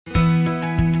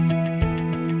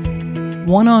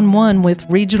One-on-One with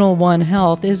Regional One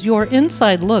Health is your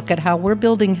inside look at how we're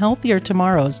building healthier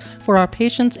tomorrows for our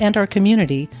patients and our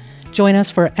community. Join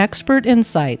us for expert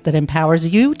insight that empowers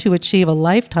you to achieve a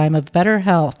lifetime of better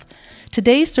health.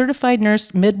 Today, certified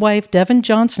nurse midwife Devin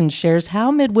Johnson shares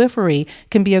how midwifery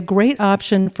can be a great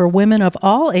option for women of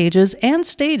all ages and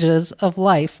stages of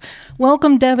life.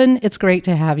 Welcome, Devin. It's great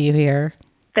to have you here.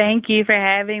 Thank you for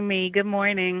having me. Good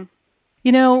morning.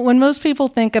 You know, when most people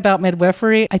think about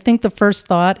midwifery, I think the first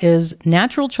thought is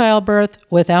natural childbirth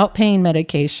without pain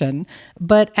medication.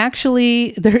 But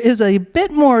actually, there is a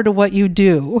bit more to what you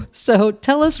do. So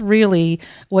tell us really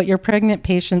what your pregnant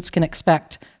patients can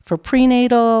expect for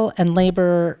prenatal and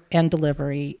labor and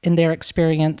delivery in their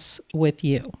experience with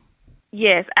you.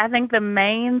 Yes, I think the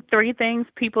main three things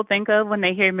people think of when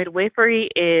they hear midwifery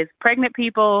is pregnant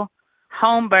people,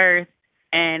 home birth,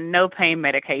 and no pain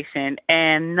medication.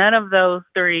 And none of those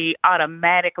three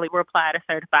automatically reply to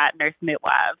certified nurse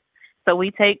midwives. So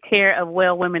we take care of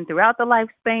well women throughout the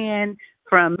lifespan,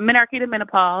 from menarche to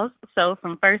menopause, so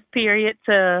from first period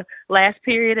to last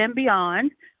period and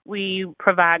beyond. We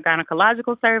provide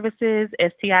gynecological services,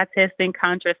 STI testing,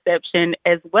 contraception,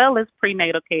 as well as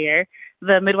prenatal care.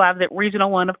 The midwives at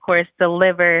Regional One, of course,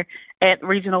 deliver at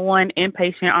Regional One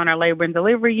inpatient on our labor and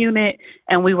delivery unit,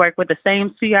 and we work with the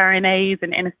same CRNAs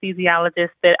and anesthesiologists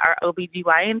that our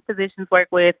OBGYN physicians work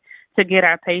with to get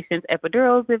our patients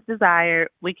epidurals if desired.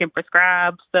 We can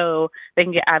prescribe, so they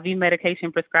can get IV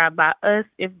medication prescribed by us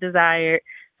if desired.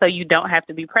 So you don't have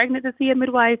to be pregnant to see a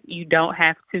midwife, you don't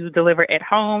have to deliver at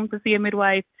home to see a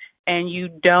midwife, and you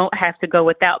don't have to go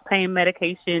without pain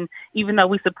medication, even though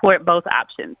we support both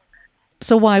options.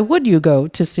 So why would you go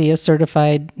to see a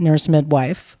certified nurse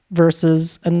midwife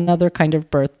versus another kind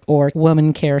of birth or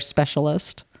woman care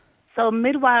specialist? So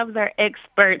midwives are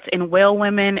experts in well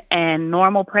women and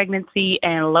normal pregnancy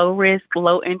and low risk,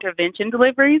 low intervention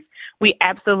deliveries. We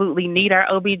absolutely need our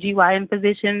OBGYN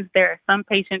physicians. There are some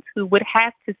patients who would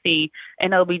have to see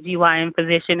an OBGYN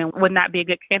physician and would not be a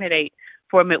good candidate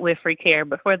for midwifery care.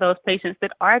 But for those patients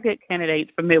that are good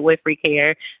candidates for midwifery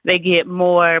care, they get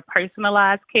more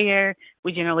personalized care.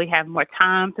 We generally have more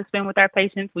time to spend with our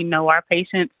patients. We know our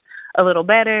patients a little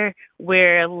better.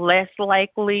 We're less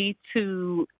likely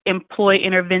to employ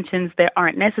interventions that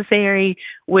aren't necessary.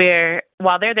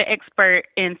 While they're the expert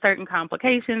in certain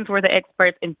complications, we're the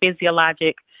experts in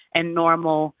physiologic and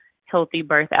normal healthy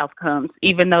birth outcomes,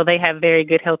 even though they have very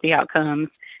good healthy outcomes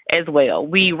as well.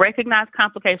 We recognize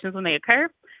complications when they occur,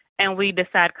 and we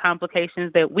decide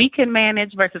complications that we can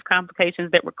manage versus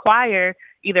complications that require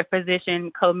either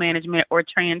physician co-management or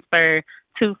transfer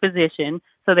to physician.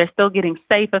 So they're still getting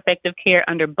safe, effective care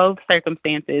under both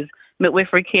circumstances.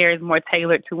 Midwifery care is more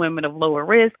tailored to women of lower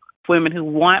risk, women who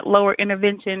want lower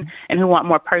intervention, and who want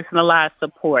more personalized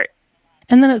support.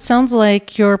 And then it sounds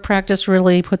like your practice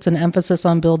really puts an emphasis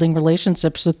on building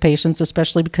relationships with patients,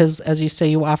 especially because, as you say,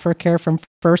 you offer care from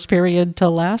first period to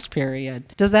last period.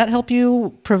 Does that help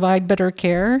you provide better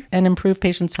care and improve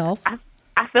patients' health?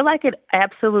 I feel like it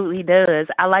absolutely does.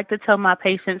 I like to tell my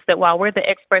patients that while we're the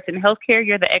experts in healthcare,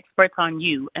 you're the experts on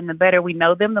you. And the better we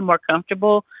know them, the more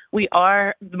comfortable we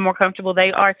are, the more comfortable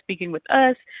they are speaking with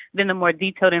us, then the more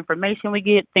detailed information we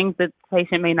get, things that the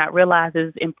patient may not realize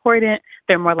is important,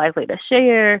 they're more likely to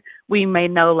share. We may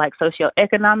know like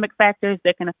socioeconomic factors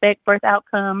that can affect birth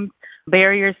outcomes,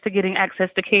 barriers to getting access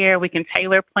to care. We can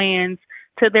tailor plans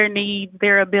to their needs,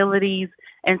 their abilities.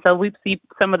 And so we see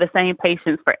some of the same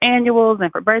patients for annuals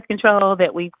and for birth control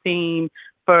that we've seen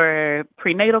for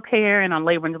prenatal care and on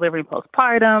labor and delivery and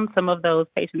postpartum. Some of those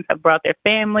patients have brought their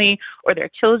family or their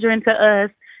children to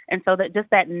us. And so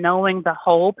that knowing the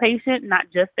whole patient, not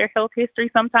just their health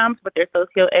history sometimes, but their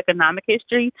socioeconomic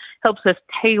history, helps us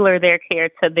tailor their care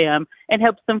to them and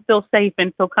helps them feel safe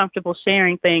and feel comfortable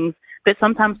sharing things that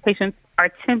sometimes patients are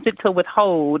tempted to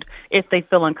withhold if they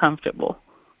feel uncomfortable.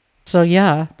 So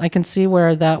yeah, I can see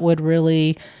where that would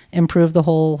really improve the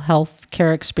whole health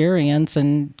care experience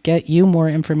and get you more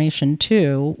information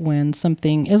too when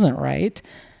something isn't right.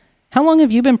 How long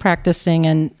have you been practicing,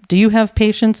 and do you have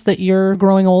patients that you're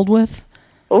growing old with?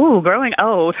 Oh, growing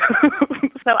old.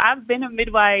 So I've been a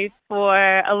midwife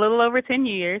for a little over 10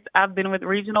 years. I've been with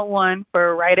Regional One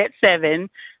for right at 7.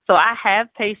 So I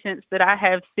have patients that I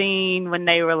have seen when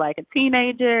they were like a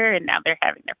teenager and now they're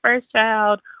having their first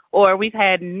child, or we've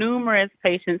had numerous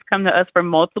patients come to us for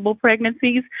multiple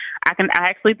pregnancies. I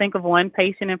actually think of one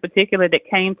patient in particular that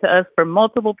came to us for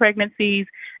multiple pregnancies,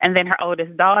 and then her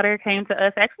oldest daughter came to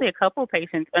us, actually a couple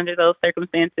patients under those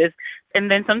circumstances.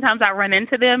 And then sometimes I run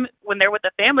into them when they're with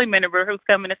a family member who's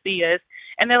coming to see us,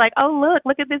 and they're like, oh,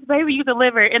 look at this baby you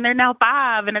delivered, and they're now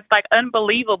 5, and it's like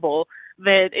unbelievable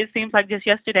that it seems like just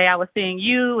yesterday I was seeing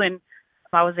you and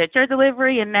I was at your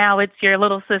delivery, and now it's your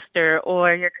little sister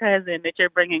or your cousin that you're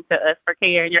bringing to us for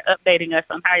care, and you're updating us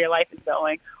on how your life is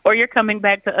going, or you're coming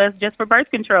back to us just for birth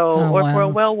control or for a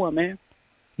well woman.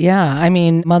 Yeah, I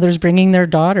mean, mothers bringing their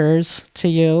daughters to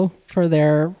you for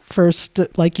their first,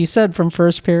 like you said, from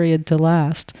first period to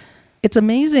last. It's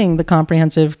amazing the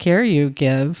comprehensive care you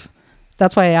give.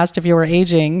 That's why I asked if you were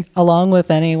aging along with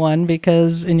anyone,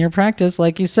 because in your practice,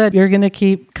 like you said, you're going to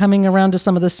keep coming around to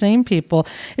some of the same people.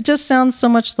 It just sounds so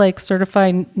much like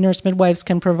certified nurse midwives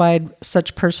can provide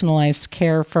such personalized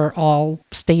care for all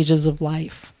stages of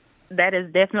life. That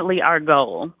is definitely our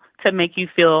goal, to make you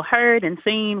feel heard and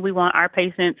seen. We want our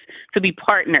patients to be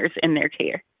partners in their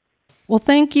care. Well,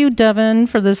 thank you, Devin,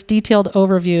 for this detailed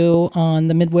overview on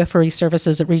the midwifery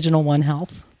services at Regional One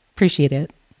Health. Appreciate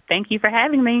it. Thank you for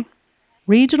having me.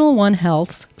 Regional One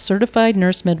Health's certified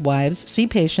nurse midwives see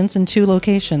patients in 2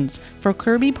 locations. For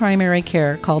Kirby Primary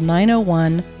Care, call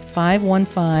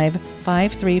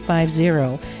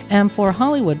 901-515-5350. And for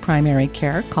Hollywood Primary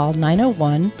Care, call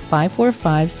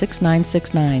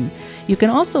 901-545-6969. You can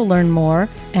also learn more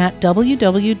at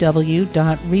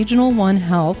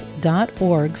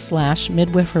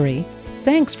www.regionalonehealth.org/midwifery.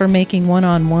 Thanks for making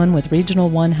one-on-one with Regional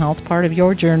One Health part of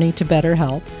your journey to better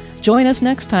health. Join us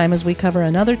next time as we cover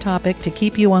another topic to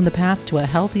keep you on the path to a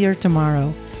healthier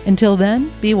tomorrow. Until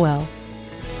then, be well.